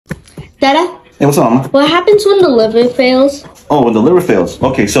Dada, Hey, what's up, Mama? what happens when the liver fails? Oh, when the liver fails.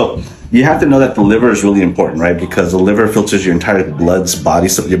 Okay, so you have to know that the liver is really important, right? Because the liver filters your entire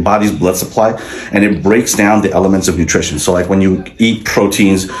your body's blood supply, and it breaks down the elements of nutrition. So like when you eat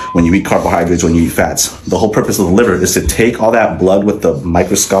proteins, when you eat carbohydrates, when you eat fats, the whole purpose of the liver is to take all that blood with the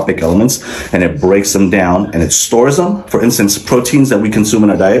microscopic elements, and it breaks them down and it stores them. For instance, proteins that we consume in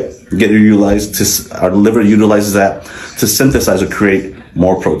our diet get utilized our liver utilizes that to synthesize or create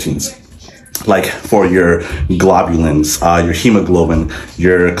more proteins. Like for your globulins, your hemoglobin,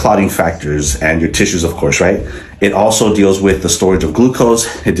 your clotting factors, and your tissues, of course, right? It also deals with the storage of glucose.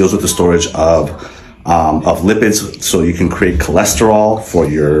 It deals with the storage of lipids, so you can create cholesterol for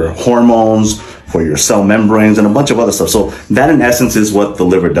your hormones, for your cell membranes, and a bunch of other stuff. So that, in essence, is what the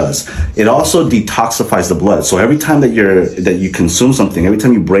liver does. It also detoxifies the blood. So every time that you consume something, every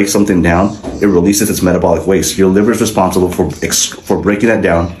time you break something down, it releases its metabolic waste. Your liver is responsible for breaking that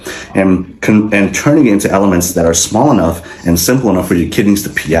down and turning it into elements that are small enough and simple enough for your kidneys to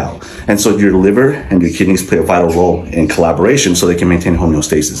pee out. And so your liver and your kidneys play a vital role in collaboration so they can maintain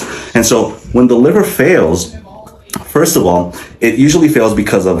homeostasis. And so when the liver fails, first of all, it usually fails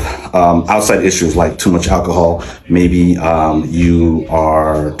because of outside issues like too much alcohol. Maybe you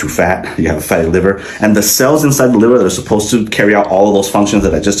are too fat, you have a fatty liver, and the cells inside the liver that are supposed to carry out all of those functions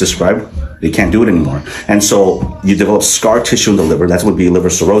that I just described, they can't do it anymore. And so you develop scar tissue in the liver. That's what would be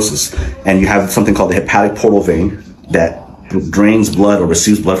liver cirrhosis. And you have something called the hepatic portal vein that drains blood or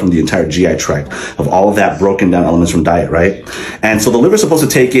receives blood from the entire GI tract of all of that broken down elements from diet, right? And so the liver is supposed to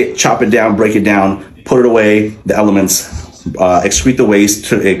take it, chop it down, break it down, put it away, the elements, excrete the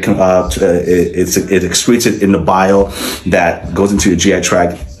waste, it excretes it in the bile that goes into your GI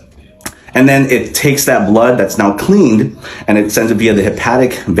tract. And then it takes that blood that's now cleaned and it sends it via the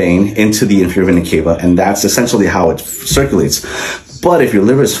hepatic vein into the inferior vena cava. And that's essentially how it circulates. But if your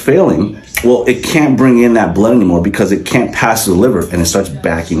liver is failing, well, it can't bring in that blood anymore because it can't pass through the liver and it starts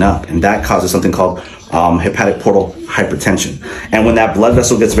backing up. And that causes something called hepatic portal hypertension. And when that blood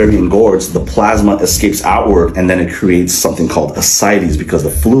vessel gets very engorged, the plasma escapes outward and then it creates something called ascites because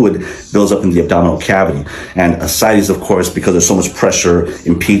the fluid builds up in the abdominal cavity. And ascites, of course, because there's so much pressure,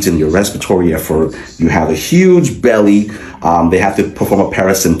 impedes in your respiratory effort. You have a huge belly. They have to perform a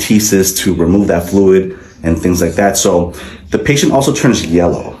paracentesis to remove that fluid and things like that. So the patient also turns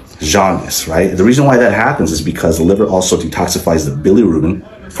yellow, jaundice, right? The reason why that happens is because the liver also detoxifies the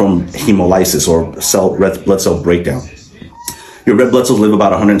bilirubin from hemolysis or red blood cell breakdown. Your red blood cells live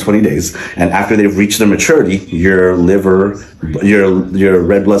about 120 days, and after they've reached their maturity, your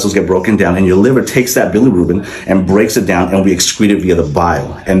red blood cells get broken down, and your liver takes that bilirubin and breaks it down, and we excrete it via the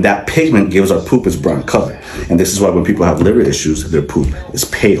bile. And that pigment gives our poop its brown color. And this is why when people have liver issues, their poop is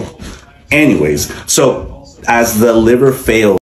pale. Anyways, so as the liver fails,